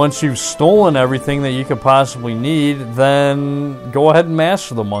 and once you've stolen everything that you could possibly need, then go ahead and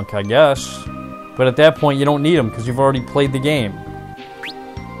master the Monk, I guess. But at that point, you don't need him because you've already played the game.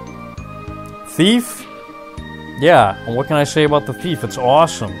 Thief? Yeah, and what can I say about the Thief? It's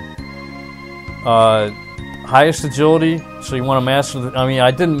awesome. Highest agility, so you want to master the... I mean,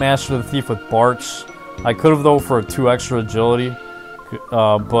 I didn't master the Thief with Bart's. I could have, though, for a 2 extra agility.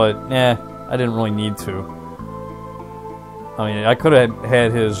 But, I didn't really need to. I mean, I could have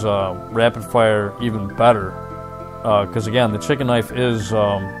had his rapid fire even better. Because, again, the chicken knife is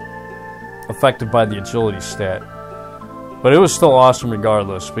affected by the agility stat. But it was still awesome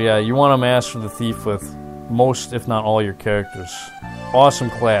regardless. But, yeah, you want to master the Thief with most, if not all, your characters. Awesome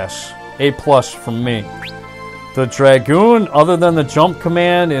class. A+ from me. The Dragoon, other than the jump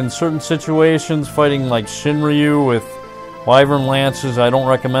command in certain situations, fighting like Shinryu with Wyvern Lances, I don't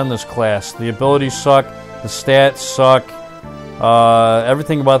recommend this class. The abilities suck, the stats suck,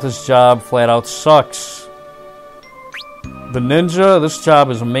 everything about this job flat out sucks. The Ninja, this job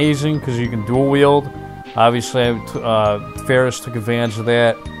is amazing because you can dual wield. Obviously, Ferris took advantage of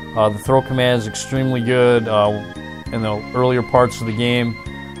that. The throw command is extremely good in the earlier parts of the game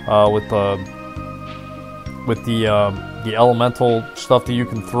with the elemental stuff that you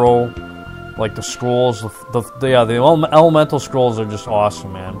can throw, like the scrolls. The elemental scrolls are just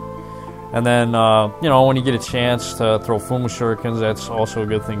awesome, man. And then when you get a chance to throw Fuma Shurikens, that's also a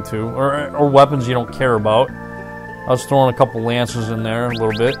good thing too. Or weapons you don't care about. I was throwing a couple lances in there a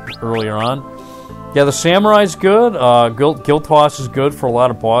little bit earlier on. Yeah, the Samurai's good. Guild Toss is good for a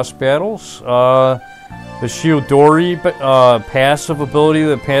lot of boss battles. The Shiodori passive ability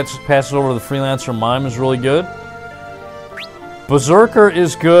that passes over the Freelancer Mime is really good. Berserker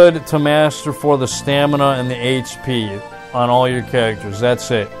is good to master for the stamina and the HP on all your characters.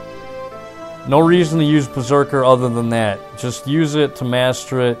 That's it. No reason to use Berserker other than that. Just use it to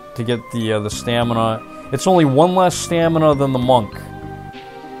master it to get the stamina. It's only 1 less stamina than the Monk,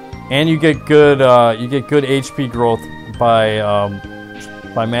 and you get good HP growth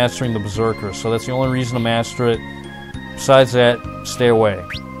by mastering the Berserker. So that's the only reason to master it. Besides that, stay away.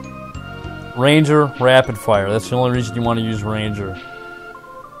 Ranger, Rapid Fire. That's the only reason you want to use Ranger.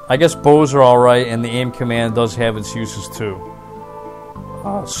 I guess bows are alright, and the aim command does have its uses too.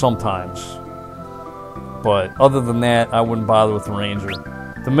 Sometimes. But other than that, I wouldn't bother with the Ranger.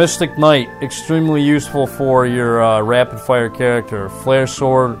 The Mystic Knight, extremely useful for your Rapid Fire character. Flare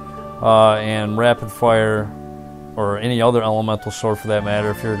Sword and Rapid Fire, or any other elemental sword for that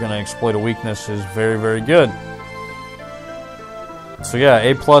matter, if you're going to exploit a weakness, is very, very good. So yeah,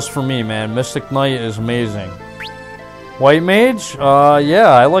 A+ for me, man. Mystic Knight is amazing. White Mage, yeah,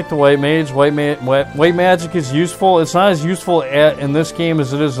 I like the White Mage. White Magic is useful. It's not as useful in this game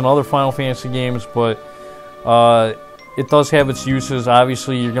as it is in other Final Fantasy games, but it does have its uses.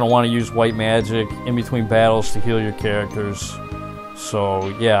 Obviously, you're going to want to use White Magic in between battles to heal your characters. So,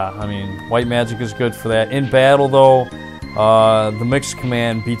 yeah, I mean, White Magic is good for that. In battle, though, the Mixed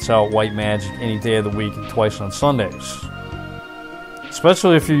Command beats out White Magic any day of the week and twice on Sundays.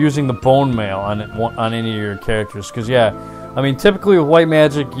 Especially if you're using the Bone Mail on any of your characters. Because, yeah, I mean, typically with White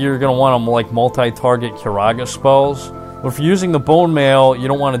Magic, you're going to want them like multi-target Kiraga spells. But if you're using the Bone Mail, you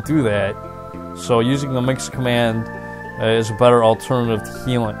don't want to do that. So using the Mixed Command is a better alternative to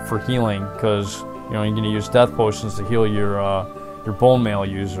healing. Because, you're going to use Death Potions to heal your Bone Mail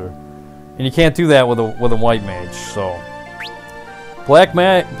user. And you can't do that with a White Mage, so... Black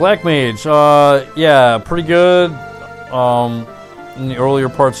Mage, yeah, pretty good in the earlier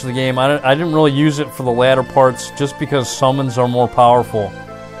parts of the game. I didn't really use it for the latter parts just because summons are more powerful.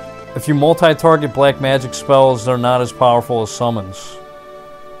 If you multi-target Black Magic spells, they're not as powerful as summons.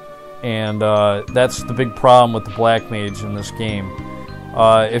 And that's the big problem with the Black Mage in this game.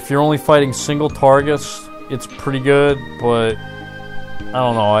 If you're only fighting single targets, it's pretty good, but... I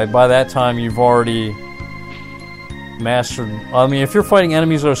don't know, by that time you've already mastered... I mean, if you're fighting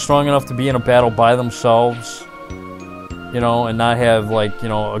enemies that are strong enough to be in a battle by themselves, and not have, like,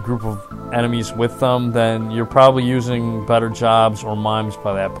 a group of enemies with them, then you're probably using better jobs or mimes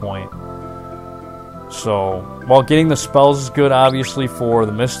by that point. So, while getting the spells is good, obviously, for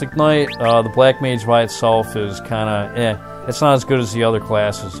the Mystic Knight, the Black Mage by itself is kind of, it's not as good as the other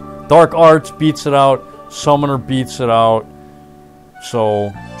classes. Dark Arts beats it out, Summoner beats it out.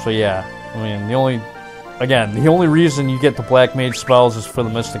 So yeah, I mean, the only reason you get the Black Mage spells is for the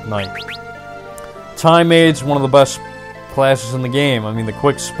Mystic Knight. Time Mage, one of the best classes in the game. I mean, the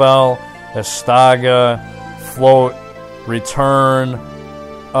quick spell, Estaga, Float, Return.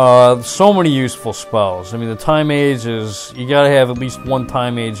 So many useful spells. I mean, the Time Mage is, you gotta have at least one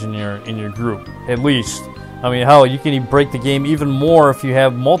Time Mage in your group, at least. I mean, hell, you can break the game even more if you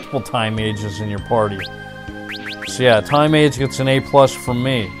have multiple Time Mages in your party. So yeah, Time Mage gets an A+ from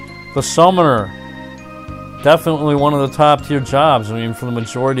me. The Summoner, definitely one of the top tier jobs. I mean, for the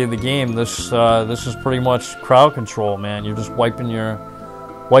majority of the game, this is pretty much crowd control, man. You're just wiping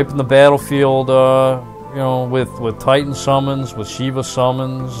the battlefield, you know, with Titan summons, with Shiva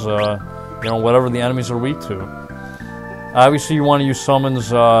summons, you know, whatever the enemies are weak to. Obviously, you want to use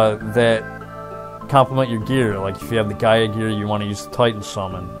summons that complement your gear. Like if you have the Gaia gear, you want to use the Titan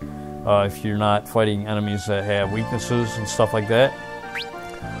summon. If you're not fighting enemies that have weaknesses and stuff like that.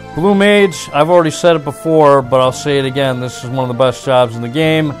 Blue Mage, I've already said it before, but I'll say it again. This is one of the best jobs in the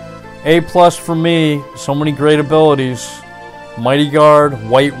game. A+ for me. So many great abilities. Mighty Guard,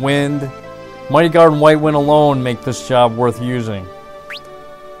 White Wind. Mighty Guard and White Wind alone make this job worth using.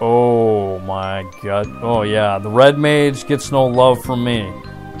 Oh my god. Oh yeah, the Red Mage gets no love from me.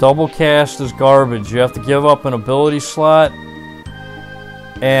 Double cast is garbage. You have to give up an ability slot.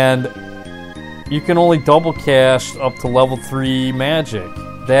 And you can only double cast up to level 3 magic.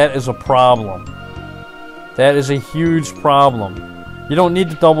 That is a problem. That is a huge problem. You don't need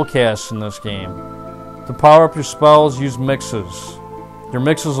to double cast in this game. To power up your spells, use mixes. Your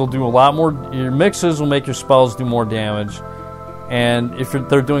mixes will do a lot more. Your mixes will make your spells do more damage, and if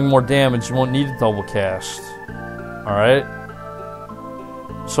they're doing more damage, you won't need to double cast. All right.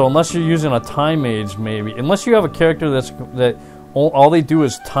 So unless you're using a Time Mage, maybe, unless you have a character that all they do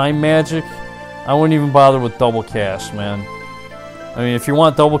is time magic, I wouldn't even bother with double cast, man. I mean, if you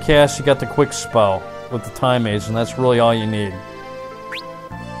want double cast, you got the quick spell with the Time Mage, and that's really all you need.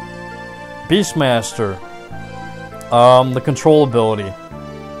 Beastmaster, the control ability.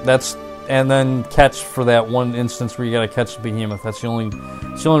 And then catch for that one instance where you gotta catch the behemoth. That's the only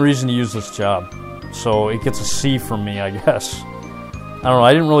reason to use this job. So it gets a C from me, I guess. I don't know,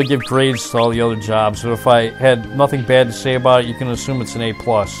 I didn't really give grades to all the other jobs, but if I had nothing bad to say about it, you can assume it's an A+.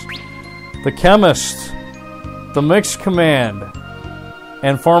 The Chemist, the Mixed Command,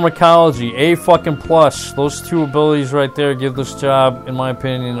 and Pharmacology, A++. Those two abilities right there give this job, in my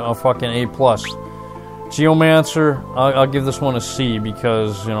opinion, a fucking A+. Geomancer, I'll give this one a C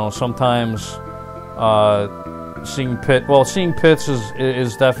because, you know, sometimes seeing pits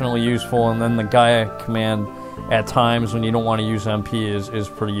is definitely useful, and then the Gaia command at times when you don't want to use MP is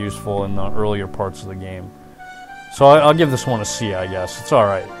pretty useful in the earlier parts of the game. So I'll give this one a C, I guess. It's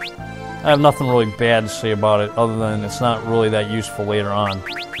alright. I have nothing really bad to say about it other than it's not really that useful later on.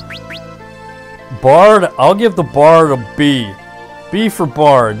 Bard, I'll give the Bard a B. B for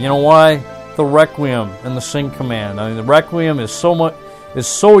Bard. You know why? The Requiem and the Sing command. I mean, the Requiem is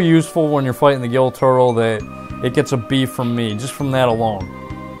so useful when you're fighting the Gill Turtle that it gets a B from me, just from that alone.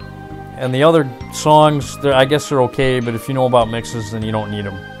 And the other songs, I guess they're okay, but if you know about mixes, then you don't need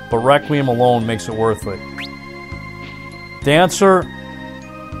them. But Requiem alone makes it worth it. Dancer,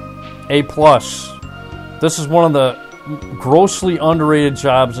 A+. This is one of the grossly underrated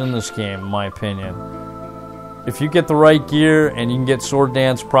jobs in this game, in my opinion. If you get the right gear and you can get Sword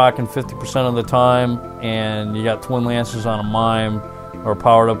Dance procking 50% of the time, and you got Twin Lances on a Mime or a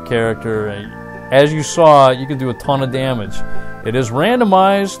powered up character, as you saw, you can do a ton of damage. It is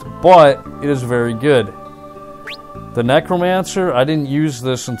randomized, but it is very good. The Necromancer, I didn't use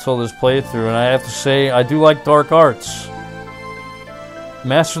this until this playthrough, and I have to say, I do like Dark Arts.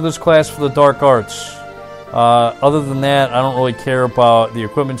 Master this class for the Dark Arts. Other than that, I don't really care about the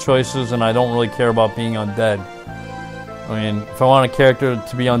equipment choices, and I don't really care about being undead. I mean, if I want a character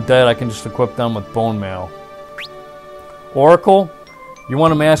to be undead, I can just equip them with Bone Mail. Oracle, you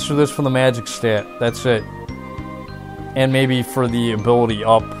want to master this for the magic stat. That's it. And maybe for the ability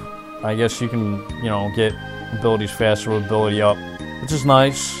up. I guess you can, you know, get abilities faster with ability up, which is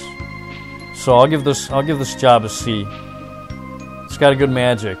nice. So I'll give this job a C. It's got a good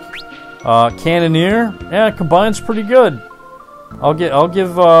magic. Cannoneer, yeah, it combines pretty good. I'll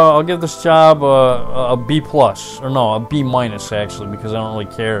give this job a B+, or no, a B- actually, because I don't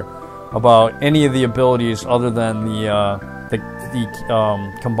really care about any of the abilities other than the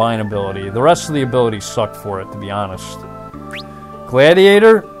combine ability. The rest of the abilities suck for it, to be honest.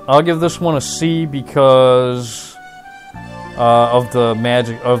 Gladiator, I'll give this one a C because of the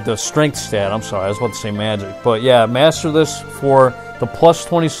magic, of the strength stat. I'm sorry, I was about to say magic, but yeah, master this for the plus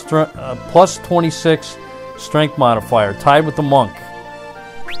 26 strength modifier, tied with the monk.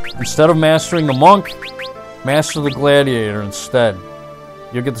 Instead of mastering the monk, master the gladiator instead.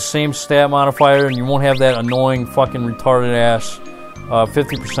 You'll get the same stat modifier, and you won't have that annoying fucking retarded ass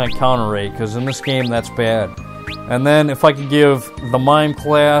 50% counter rate, because in this game that's bad. And then if I could give the mime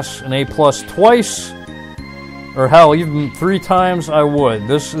class an A+ twice, or hell, even 3 times, I would.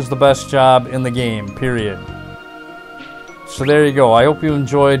 This is the best job in the game, period. So there you go. I hope you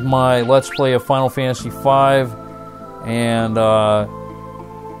enjoyed my Let's Play of Final Fantasy V, and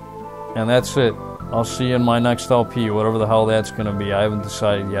that's it. I'll see you in my next LP, whatever the hell that's going to be. I haven't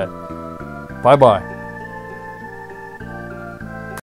decided yet. Bye-bye.